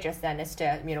idea just then is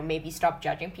to maybe stop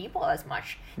judging people as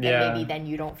much, and maybe then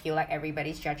you don't feel like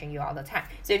everybody's judging you all the time.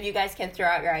 So if you guys can throw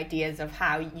out your ideas of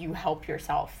how you help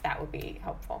yourself, that would be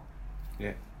helpful.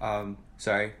 Yeah.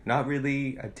 Sorry, not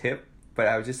really a tip, but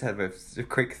I would just have a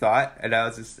quick thought, and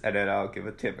then I'll give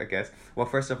a tip, I guess. Well,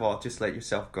 first of all, just let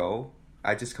yourself go.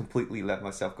 I just completely let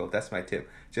myself go. That's my tip.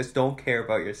 Just don't care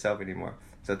about yourself anymore.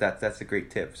 So that's a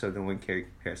great tip. So no one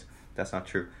cares. That's not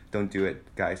true. Don't do it,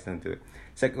 guys. Don't do it.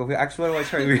 It's like, actually,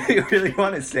 what I really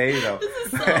want to say though. This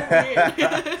is so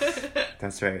weird.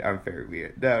 That's right. I'm very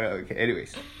weird. No. Okay.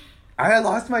 Anyways, I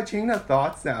lost my chain of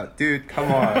thoughts now, dude.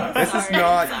 Come on. This is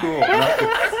not cool.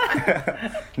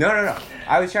 No.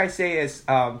 I was trying to say is,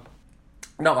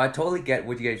 no, I totally get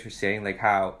what you guys were saying, like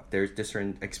how there's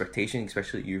different expectations,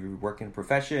 especially you work in a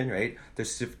profession, right?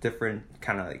 There's different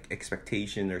kind of like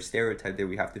expectation or stereotype that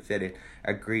we have to fit in.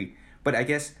 Agree. But I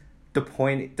guess the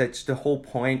whole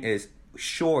point is,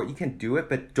 sure, you can do it,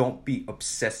 but don't be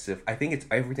obsessive. I think it's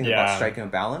everything about striking a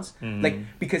balance. Like,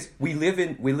 because we live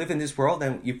in this world,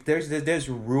 and if there's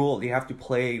a rule, you have to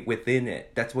play within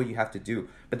it. That's what you have to do.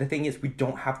 But the thing is, we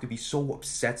don't have to be so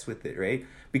obsessed with it, right?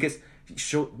 Because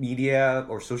social media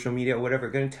or whatever are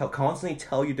going to constantly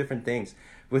tell you different things.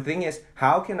 But the thing is,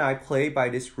 how can I play by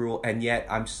this rule and yet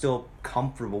I'm still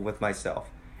comfortable with myself?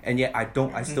 and yet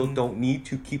I still don't need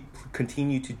to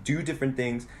continue to do different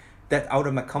things that out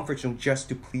of my comfort zone just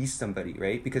to please somebody,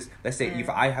 right? Because let's say if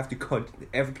I have to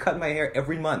cut my hair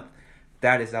every month,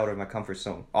 that is out of my comfort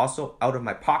zone. Also out of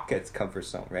my pocket's comfort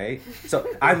zone, right? So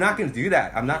I'm not going to do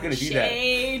that. I'm not going to do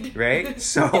that, right?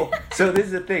 So this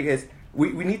is the thing is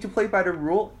we need to play by the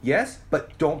rule, yes,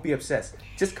 but don't be obsessed.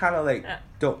 Just kind of like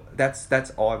don't. That's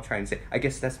all I'm trying to say. I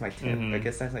guess that's my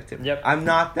tip. Yep. I'm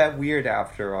not that weird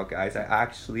after all, guys. I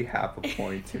actually have a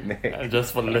point to make.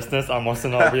 Just for the listeners, I'm also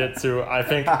not weird too. I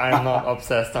think I'm not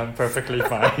obsessed. I'm perfectly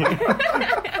fine.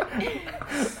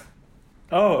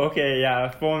 Oh, okay, yeah.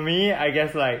 For me, I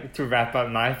guess like to wrap up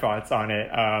my thoughts on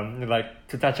it, like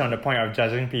to touch on the point of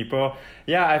judging people.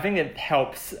 Yeah, I think it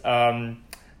helps.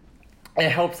 It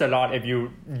helps a lot if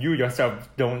you yourself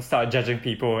don't start judging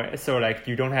people. So like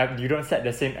you don't set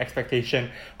the same expectation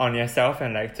on yourself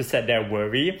and like to set their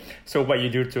worry. So what you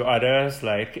do to others,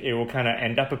 like it will kind of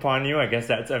end up upon you. I guess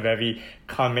that's a very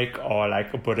karmic or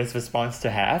like a Buddhist response to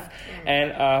have.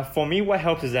 And for me, what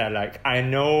helps is that like I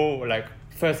know like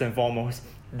first and foremost,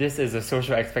 this is a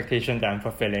social expectation that I'm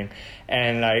fulfilling.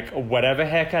 And like whatever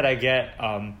haircut I get,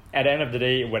 at the end of the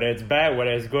day, whether it's bad,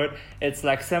 whether it's good, it's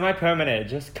like semi-permanent.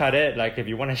 Just cut it. Like if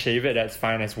you want to shave it, that's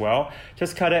fine as well.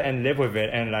 Just cut it and live with it.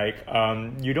 And like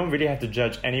you don't really have to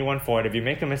judge anyone for it. If you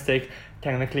make a mistake,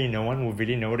 technically no one will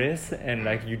really notice. And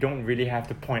like you don't really have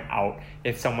to point out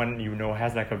if someone you know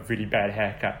has like a really bad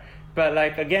haircut. But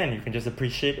like again, you can just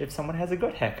appreciate if someone has a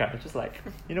good haircut. It's just like,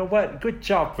 you know what, good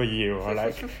job for you, or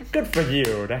like good for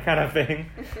you, that kind of thing.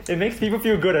 It makes people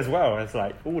feel good as well. It's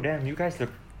like, oh damn, you guys look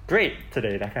great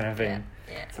today, that kind of thing.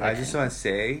 Yeah. I just want to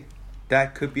say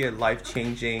that could be a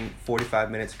life-changing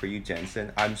 45 minutes for you,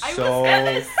 Jensen. I'm so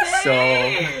Jensen,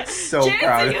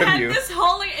 proud you of had you. this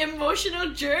whole like emotional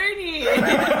journey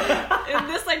in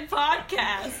this like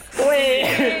podcast.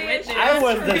 Wait, I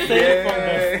was the same from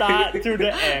the start to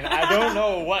the end. I don't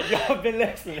know what y'all been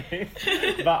listening,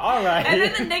 but alright. And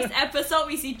then the next episode,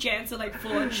 we see Jansen like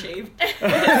full on shaved, with his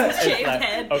It's shaved like,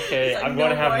 head. okay, It's like, I'm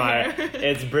gonna no have more my hair.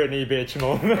 it's Britney bitch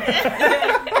moment.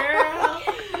 Girl.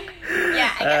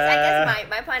 Yeah, I guess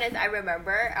my point is I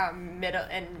remember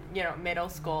middle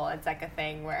school, it's like a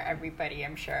thing where everybody,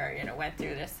 I'm sure, went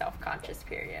through this self-conscious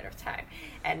period of time.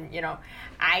 And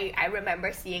I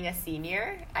remember seeing a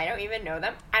senior. I don't even know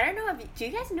them. I don't know do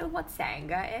you guys know what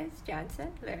Sangha is,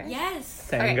 Jansen? Lyric? Yes.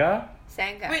 Sangha?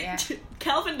 Sangha, Wait, yeah.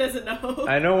 Calvin doesn't know.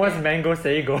 I know what's mango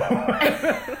sago. What's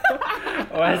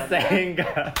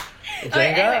Sangha? Jenga?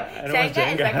 Anyway, I know what's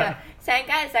Jenga.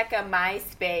 Sangha is like a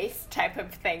MySpace type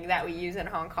of thing that we use in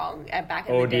Hong Kong back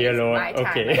in Oh, the days. dear Lord. My time,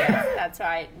 Okay. I guess. That's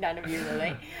why none of you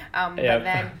relate. But Yep.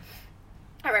 then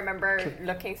I remember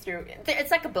looking through. It's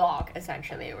like a blog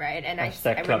essentially, right? And I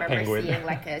Hashtag Club remember Penguin. seeing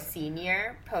like a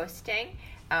senior posting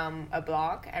a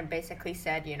blog and basically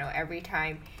said, every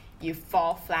time you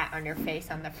fall flat on your face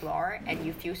on the floor and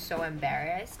you feel so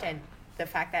embarrassed and the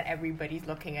fact that everybody's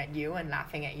looking at you and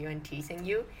laughing at you and teasing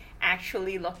you,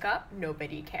 actually look up,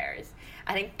 nobody cares.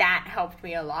 I think that helped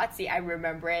me a lot. See, I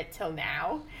remember it till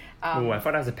now. Oh, I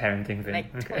thought that was a parenting thing.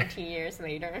 Like Okay. 20 years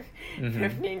later, Mhm.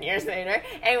 15 years later.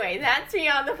 Anyway, that's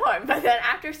beyond the point. But then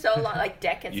after so long, like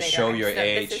decades You later, show I'm your still-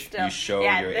 this is age. still- You show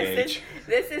yeah, your this age.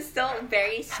 This is still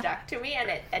very stuck to me, and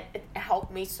it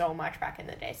helped me so much back in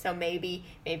the day. So maybe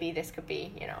this could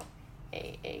be,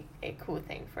 a cool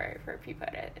thing for people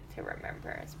to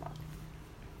remember as well.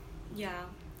 Yeah,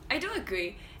 I do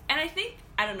agree. And I think,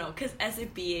 I don't know, because as a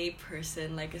BA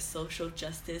person, like a social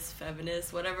justice,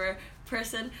 feminist, whatever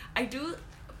person, I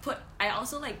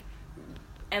also like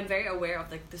am very aware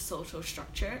of like the social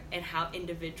structure and how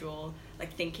individual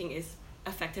like thinking is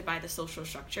affected by the social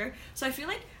structure. So I feel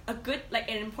like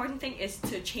an important thing is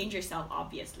to change yourself,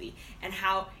 obviously, and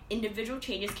how individual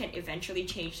changes can eventually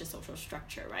change the social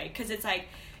structure, right? Because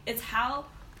it's how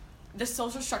the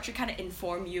social structure kind of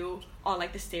inform you on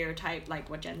like the stereotype, like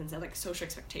what Jensen said, like social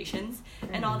expectations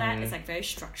and all that. It's like very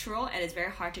structural and it's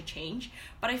very hard to change.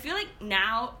 But I feel like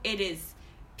now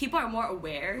people are more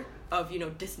aware of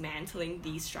dismantling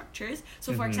these structures.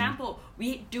 So for example,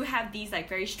 we do have these like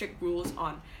very strict rules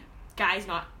on guys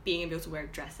not being able to wear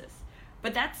dresses,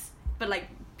 but like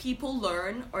people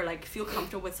learn or like feel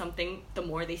comfortable with something the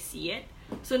more they see it.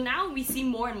 So now we see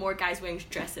more and more guys wearing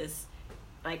dresses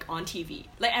like on TV.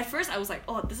 Like at first I was like,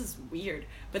 oh, this is weird,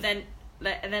 but then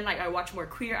like I watch more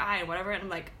Queer Eye and whatever, and I'm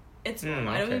like, it's normal.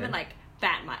 I don't okay. even like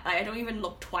bat my, like I don't even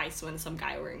look twice when some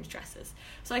guy wearing dresses.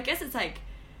 So I guess it's like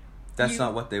That's you-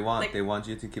 not what they want. like- They want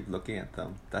you to keep looking at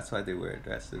them. That's why they wear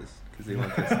dresses. Because they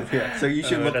want dresses. Yeah. So you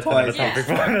should look that's twice. another topic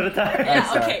for Yeah. another time. Yeah,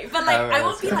 sorry. okay, but like I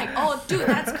won't be sorry. like, oh, dude,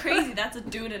 that's crazy. That's a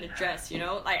dude in a dress, you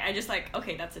know? Like I just like,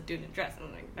 okay, that's a dude in a dress, and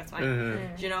I'm like, that's fine,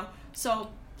 Mhm. you know? So,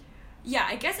 yeah,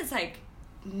 I guess it's like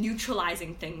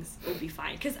neutralizing things will be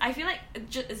fine because I feel like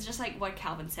it's just like what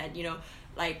Calvin said, you know,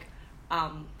 like,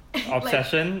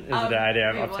 Obsession is like, the idea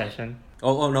of wait, what? obsession.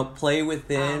 Oh no! Play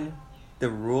within the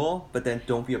rule, but then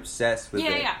don't be obsessed with yeah,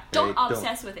 it. yeah. Don't right?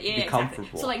 obsess with it. Yeah, be exactly.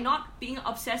 comfortable. So like not being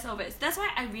obsessed over it. That's why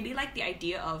I really like the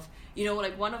idea of, you know,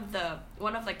 like one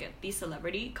of like the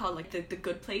celebrity called like the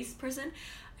Good Place person.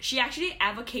 She actually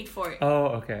advocate for Oh,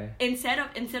 okay. instead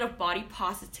of body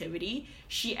positivity,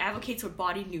 she advocates for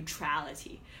body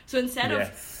neutrality. So instead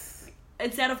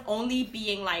of only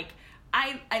being like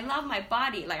I love my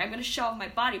body, like I'm gonna show off my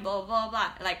body, blah blah blah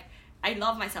blah, like I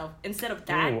love myself. Instead of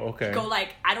that, Ooh, okay. go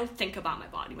like I don't think about my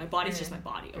body. My body's just my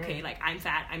body. Okay, like I'm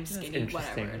fat, I'm skinny,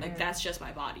 interesting. whatever. Like that's just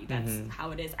my body. That's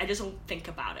how it is. I just don't think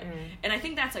about it. And I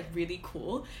think that's like really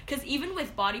cool because even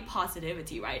with body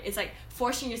positivity, right? It's like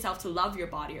forcing yourself to love your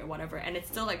body or whatever, and it's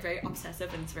still like very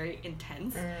obsessive and it's very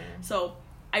intense. So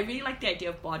I really like the idea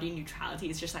of body neutrality.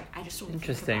 It's just like I just don't think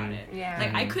Interesting. about it.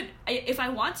 Yeah. Like if I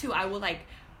want to, I will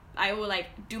like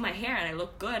do my hair and I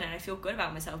look good and I feel good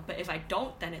about myself. But if I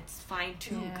don't, then it's fine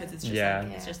too Yeah. because it's just Yeah.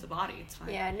 like it's just the body. It's fine.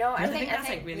 Yeah, no, I I think think I that's,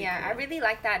 think like, really yeah, cool. I really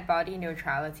like that body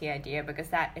neutrality idea because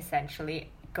that essentially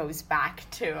goes back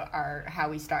to our how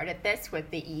we started this with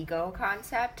the ego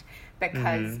concept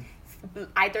because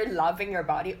either loving your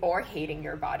body or hating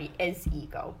your body is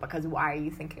ego because why are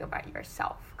you thinking about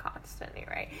yourself constantly,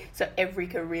 right? So if we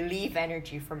could relieve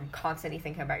energy from constantly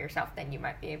thinking about yourself, then you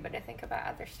might be able to think about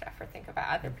other stuff or think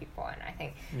about other people, and I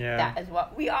think Yeah. that is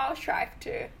what we all strive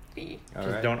to be. All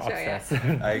Just right. don't So, yeah. obsess.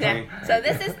 I agree. Yeah. So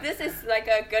this is like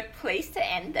a good place to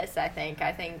end this. I think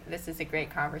this is a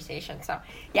great conversation. So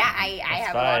yeah, I That's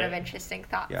have a lot fine. of interesting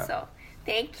thoughts. Yeah. So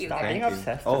thank you. Stop guys. being Thank you.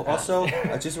 obsessed Oh, with that. also,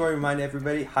 I just want to remind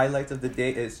everybody, highlight of the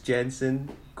day is Jensen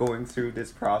going through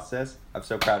this process. I'm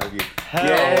so proud of you. Hell.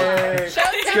 Yay! Show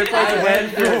them Good place to I went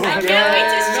end through this. I it. can't wait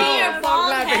to No, see your stop bald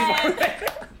laughing. head.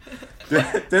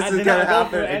 This I is did gonna not go happen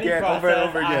through any again, over and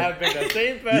over process. I have again. been the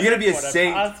same person. You're gonna be a for the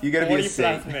saint. past You're gonna be a 40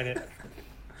 saint. plus minutes.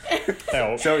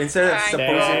 Help. So instead of Alright. supposing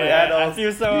Yeah, adults, I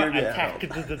feel so you're gonna attacked.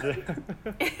 help.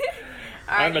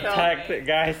 I'm Alright, cool. attacked.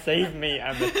 Guys, save me.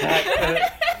 I'm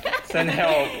attacked. Send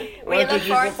help. We 1, 2, look 3,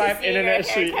 forward 4, 5 to seeing your internet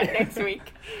street. haircut next week.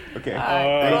 Okay,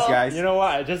 Alright, thanks cool. guys. You know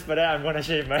what? Just for that, I'm gonna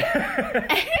shave my.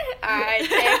 Alright, take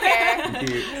care. Thank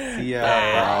you. See ya.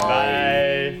 Bye.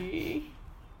 Bye.